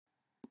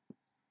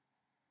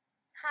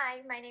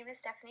Hi, my name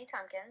is Stephanie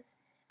Tompkins,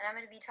 and I'm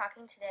going to be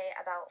talking today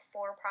about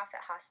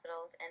for-profit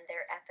hospitals and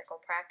their ethical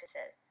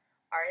practices.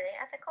 Are they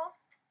ethical?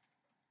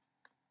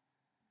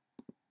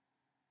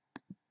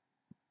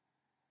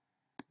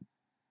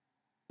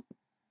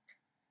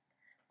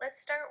 Let's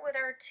start with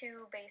our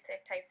two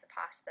basic types of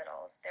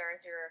hospitals. There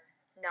is your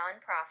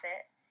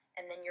nonprofit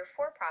and then your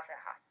for-profit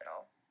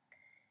hospital.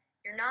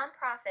 Your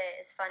nonprofit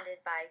is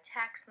funded by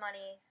tax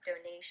money,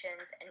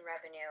 donations, and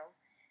revenue,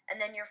 and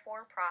then your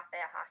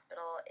for-profit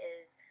hospital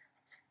is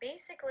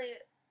basically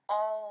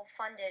all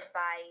funded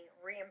by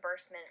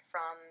reimbursement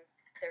from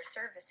their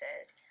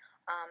services.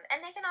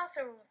 And they can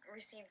also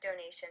receive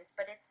donations,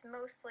 but it's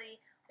mostly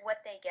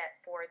what they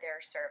get for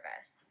their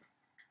service.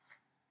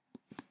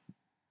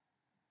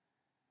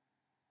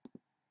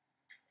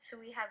 So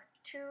we have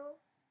two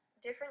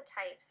different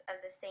types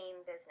of the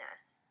same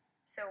business.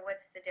 So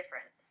what's the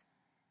difference?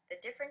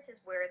 The difference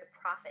is where the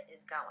profit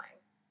is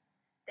going.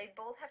 They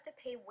both have to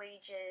pay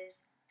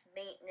wages,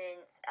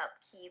 maintenance,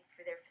 upkeep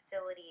for their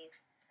facilities,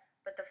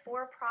 but the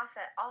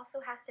for-profit also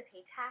has to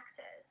pay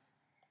taxes.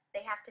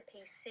 They have to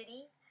pay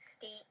city,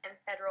 state, and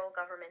federal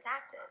government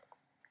taxes.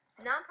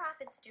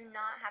 Nonprofits do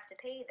not have to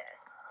pay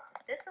this.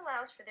 This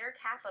allows for their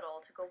capital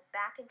to go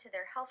back into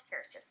their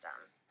healthcare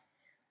system.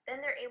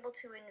 Then they're able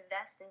to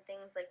invest in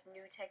things like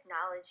new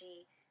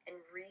technology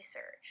and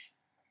research.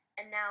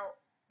 And now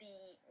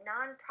the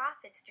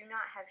nonprofits do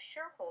not have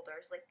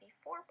shareholders like the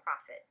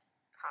for-profit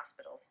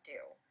hospitals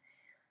do.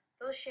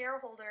 Those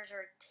shareholders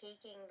are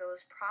taking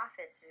those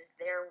profits as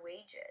their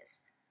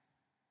wages.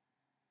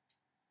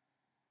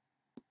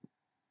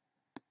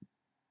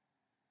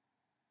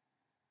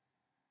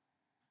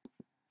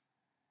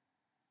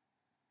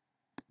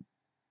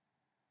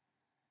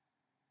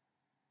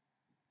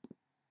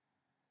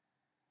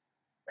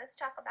 Let's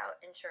talk about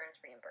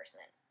insurance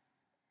reimbursement.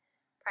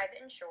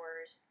 Private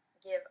insurers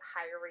give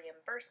higher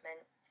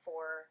reimbursement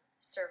for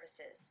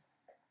services.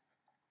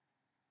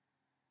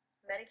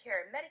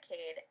 Medicare and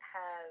Medicaid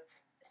have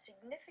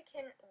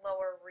significant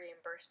lower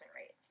reimbursement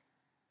rates.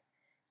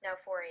 Now,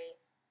 for a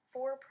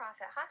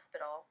for-profit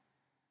hospital,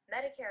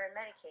 Medicare and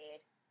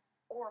Medicaid,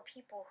 or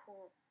people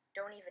who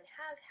don't even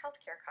have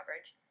healthcare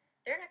coverage,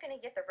 they're not going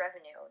to get the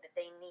revenue that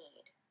they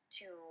need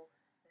to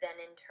then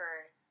in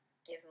turn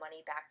give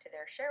money back to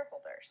their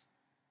shareholders.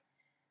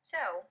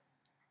 So,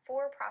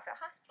 for-profit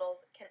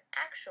hospitals can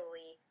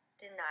actually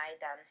deny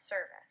them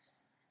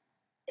service.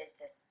 Is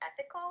this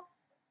ethical?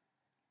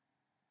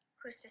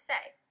 Who's to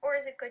say? Or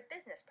is it good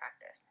business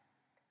practice?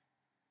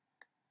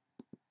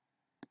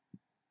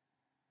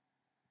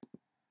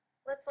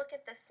 Let's look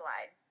at this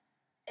slide.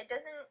 It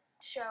doesn't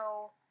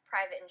show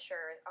private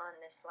insurers on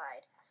this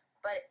slide,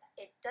 but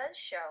it does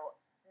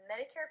show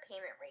Medicare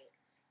payment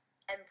rates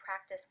and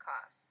practice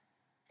costs.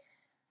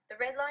 The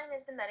red line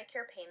is the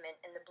Medicare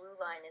payment and the blue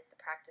line is the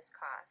practice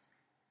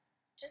cost.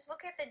 Just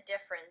look at the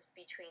difference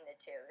between the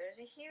two.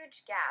 There's a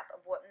huge gap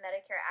of what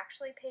Medicare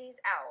actually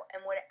pays out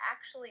and what it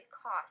actually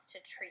costs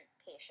to treat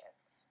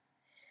patients.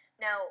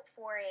 Now,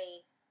 for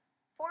a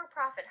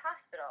for-profit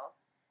hospital,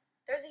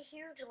 there's a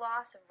huge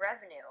loss of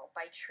revenue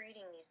by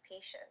treating these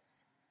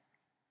patients.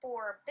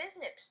 For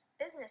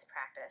business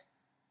practice,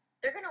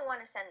 they're going to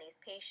want to send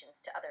these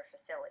patients to other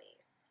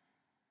facilities.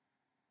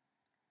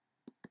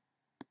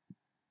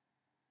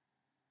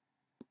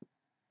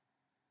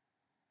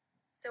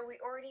 So we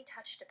already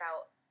touched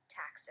about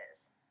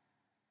taxes.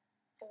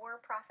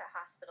 For-profit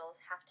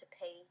hospitals have to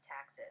pay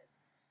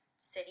taxes,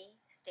 city,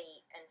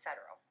 state, and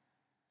federal.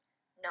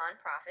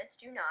 Nonprofits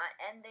do not,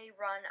 and they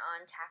run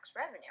on tax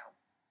revenue.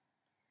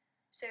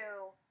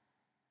 So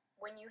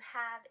when you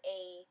have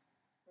a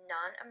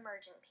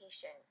non-emergent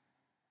patient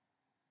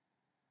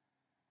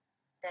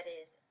that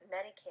is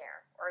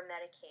Medicare or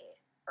Medicaid,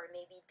 or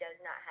maybe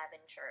does not have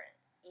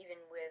insurance, even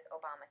with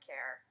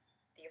Obamacare,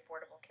 the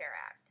Affordable Care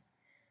Act,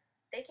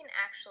 they can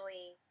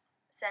actually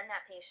send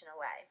that patient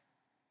away.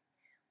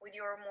 With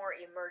your more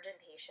emergent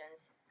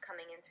patients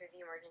coming in through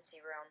the emergency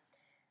room,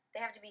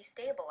 they have to be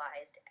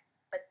stabilized,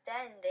 but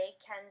then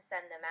they can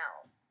send them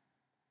out.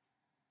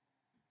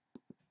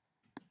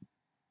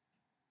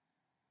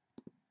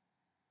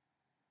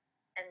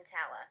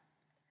 EMTALA,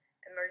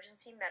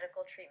 Emergency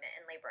Medical Treatment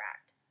and Labor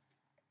Act.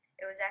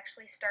 It was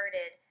actually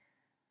started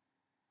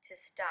to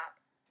stop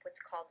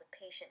what's called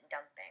patient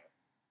dumping.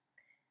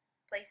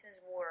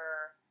 Places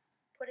were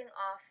putting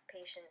off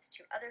patients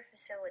to other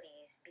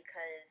facilities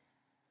because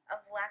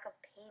of lack of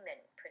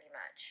payment, pretty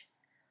much.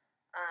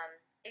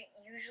 It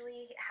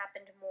usually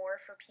happened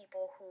more for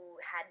people who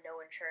had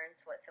no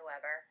insurance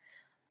whatsoever,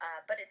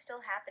 but it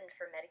still happened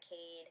for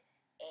Medicaid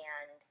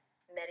and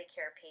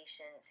Medicare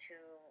patients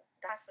who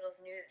the hospitals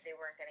knew that they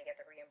weren't going to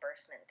get the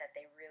reimbursement that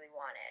they really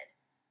wanted.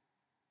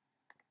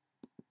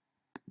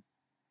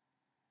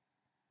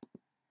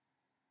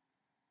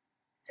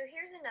 So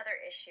here's another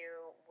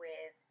issue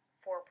with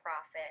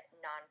for-profit,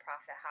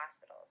 non-profit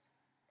hospitals.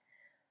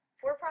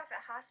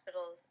 For-profit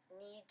hospitals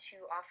need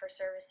to offer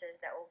services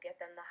that will get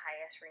them the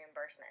highest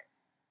reimbursement.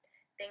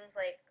 Things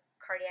like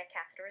cardiac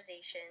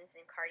catheterizations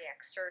and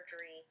cardiac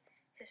surgery,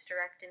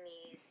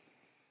 hysterectomies,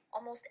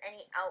 almost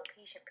any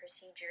outpatient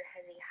procedure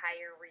has a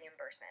higher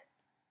reimbursement.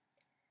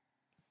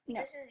 No.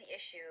 This is the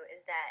issue,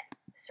 is that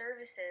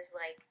services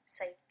like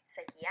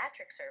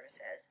psychiatric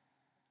services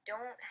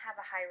don't have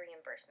a high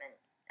reimbursement,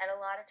 and a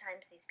lot of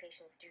times these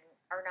patients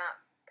are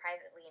not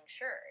privately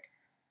insured.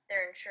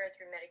 They're insured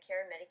through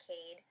Medicare,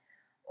 Medicaid,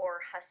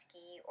 or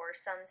Husky, or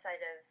some sort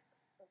of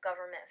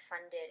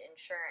government-funded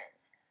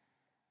insurance.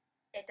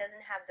 It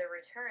doesn't have the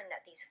return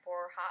that these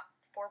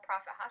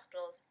for-profit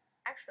hospitals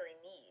actually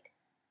need.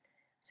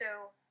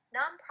 So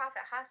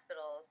nonprofit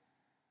hospitals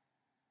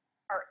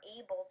are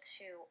able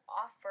to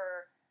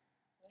offer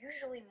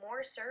usually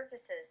more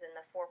services than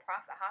the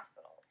for-profit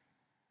hospitals.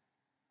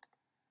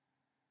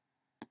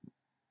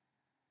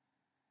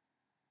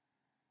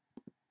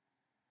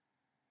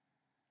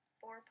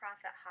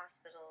 For-profit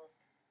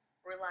hospitals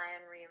rely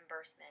on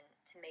reimbursement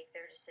to make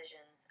their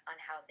decisions on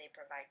how they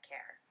provide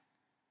care.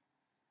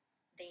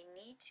 They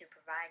need to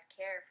provide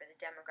care for the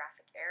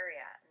demographic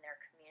area in their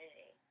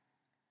community.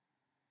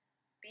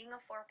 Being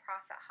a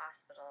for-profit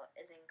hospital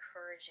is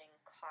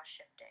encouraging cost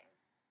shifting,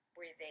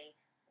 where they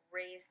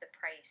raise the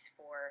price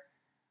for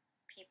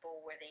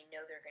people where they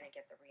know they're going to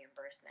get the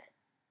reimbursement.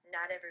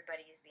 Not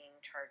everybody is being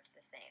charged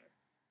the same.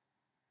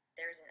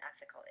 There's an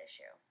ethical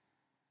issue.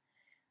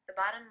 The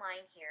bottom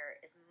line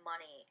here is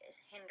money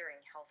is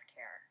hindering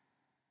healthcare.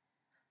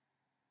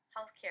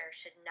 Healthcare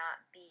should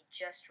not be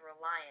just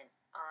reliant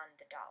on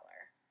the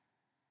dollar.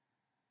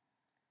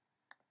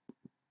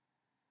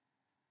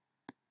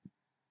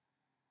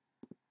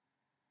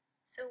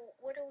 So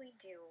what do we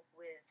do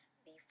with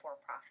the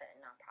for-profit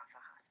and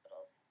nonprofit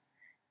hospitals?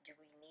 Do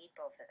we need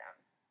both of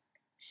them?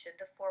 Should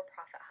the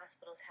for-profit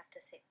hospitals have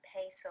to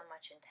pay so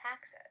much in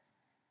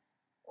taxes?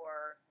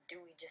 Or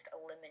do we just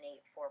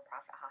eliminate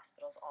for-profit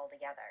hospitals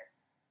altogether?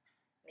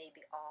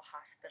 Maybe all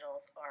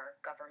hospitals are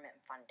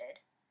government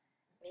funded.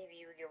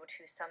 Maybe we go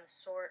to some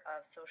sort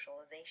of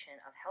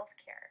socialization of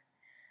healthcare.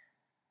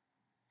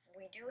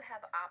 We do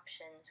have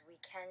options.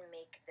 We can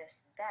make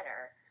this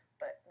better,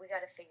 but we got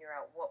to figure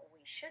out what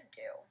we should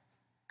do.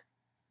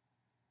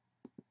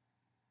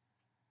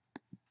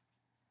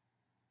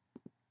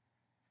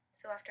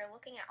 So after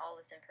looking at all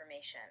this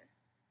information,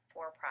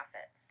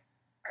 for-profits,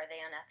 are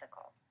they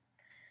unethical?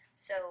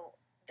 So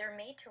they're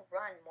made to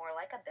run more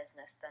like a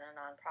business than a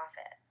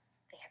nonprofit.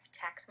 They have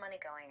tax money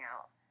going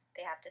out,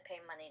 they have to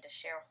pay money to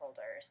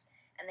shareholders,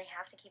 and they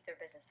have to keep their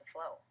business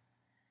afloat.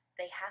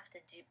 They have to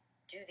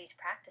do these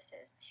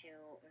practices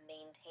to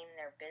maintain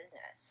their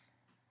business.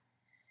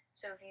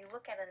 So if you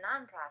look at a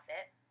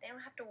nonprofit, they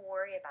don't have to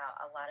worry about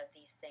a lot of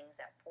these things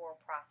that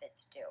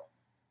for-profits do.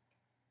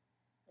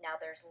 Now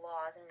there's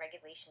laws and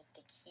regulations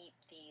to keep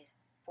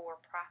these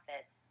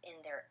for-profits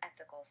in their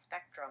ethical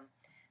spectrum,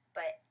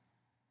 but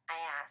I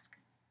ask,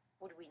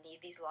 would we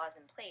need these laws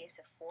in place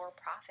if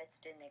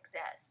for-profits didn't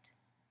exist?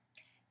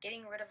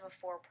 Getting rid of a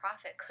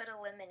for-profit could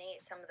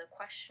eliminate some of the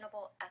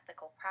questionable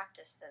ethical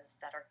practices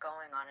that are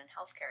going on in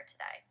healthcare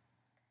today.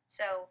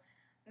 So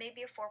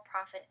maybe a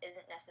for-profit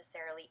isn't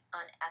necessarily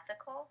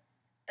unethical,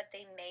 but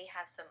they may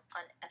have some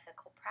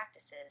unethical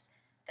practices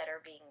that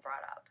are being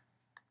brought up.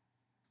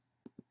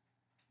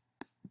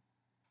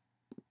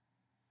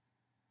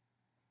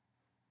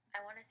 I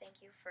want to thank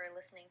you for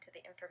listening to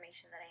the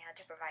information that I had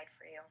to provide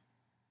for you.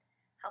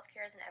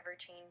 Healthcare is an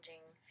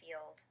ever-changing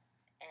field,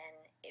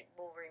 and it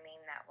will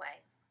remain that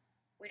way.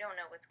 We don't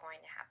know what's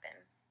going to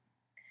happen.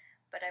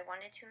 But I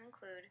wanted to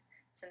include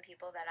some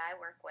people that I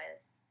work with.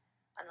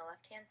 On the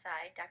left-hand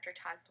side, Dr.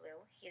 Todd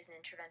Blue, he's an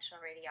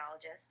interventional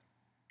radiologist.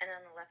 And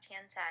on the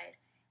left-hand side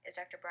is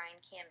Dr.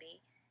 Brian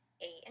Canby,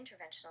 an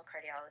interventional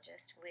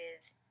cardiologist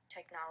with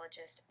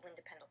technologist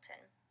Linda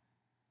Pendleton.